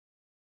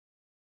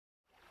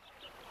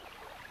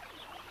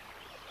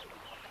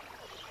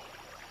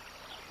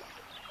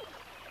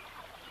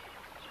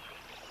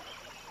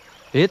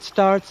It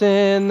starts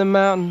in the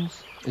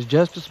mountains, it's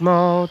just a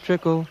small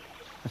trickle,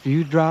 a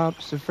few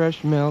drops of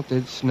fresh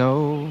melted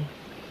snow.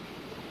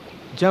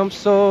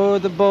 Jumps o'er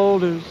the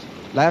boulders,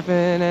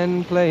 laughing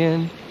and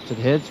playing, till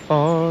it heads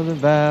for the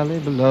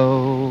valley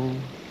below.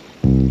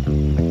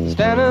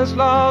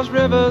 Stanislaus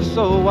River,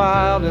 so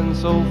wild and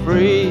so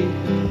free,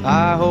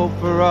 I hope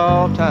for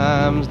all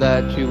times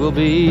that you will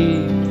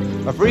be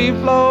a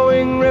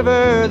free-flowing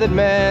river that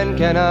man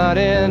cannot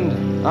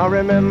end. I'll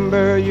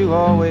remember you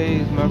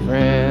always, my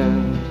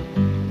friend.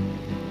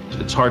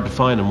 It's hard to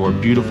find a more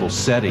beautiful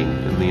setting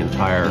in the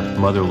entire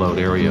Motherlode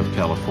area of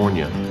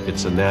California.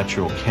 It's a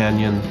natural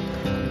canyon.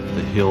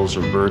 The hills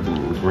are verdant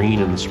and green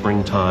in the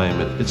springtime.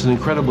 It's an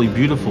incredibly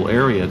beautiful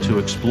area to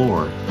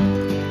explore.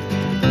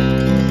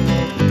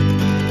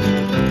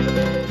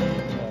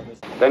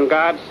 Then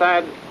God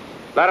said,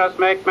 "Let us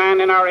make man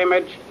in our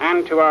image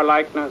and to our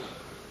likeness."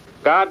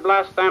 God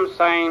blessed them,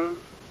 saying,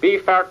 "Be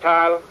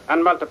fertile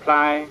and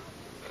multiply,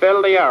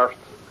 fill the earth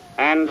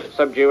and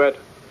subdue it."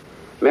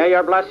 May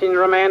your blessing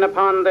remain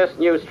upon this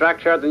new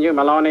structure, the New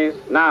Maloney's,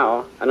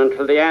 now and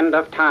until the end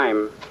of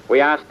time. We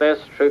ask this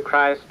through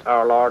Christ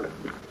our Lord.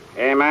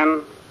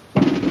 Amen.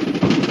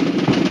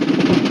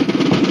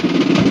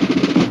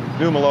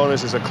 New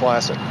Maloney's is a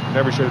classic.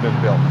 Never should have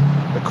been built.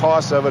 The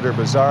costs of it are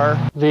bizarre.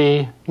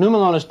 The New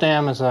Maloney's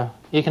Dam is an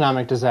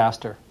economic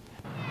disaster.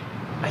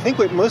 I think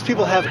what most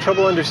people have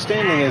trouble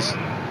understanding is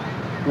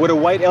what a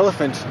white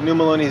elephant New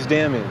Maloney's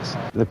Dam is.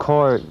 The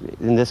Corps,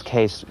 in this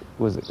case,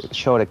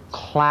 showed a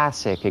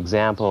classic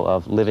example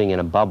of living in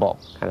a bubble,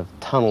 kind of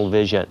tunnel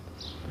vision.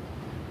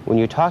 When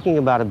you're talking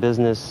about a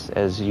business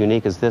as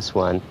unique as this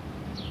one,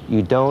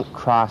 you don't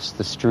cross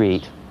the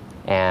street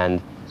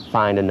and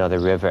find another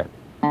river.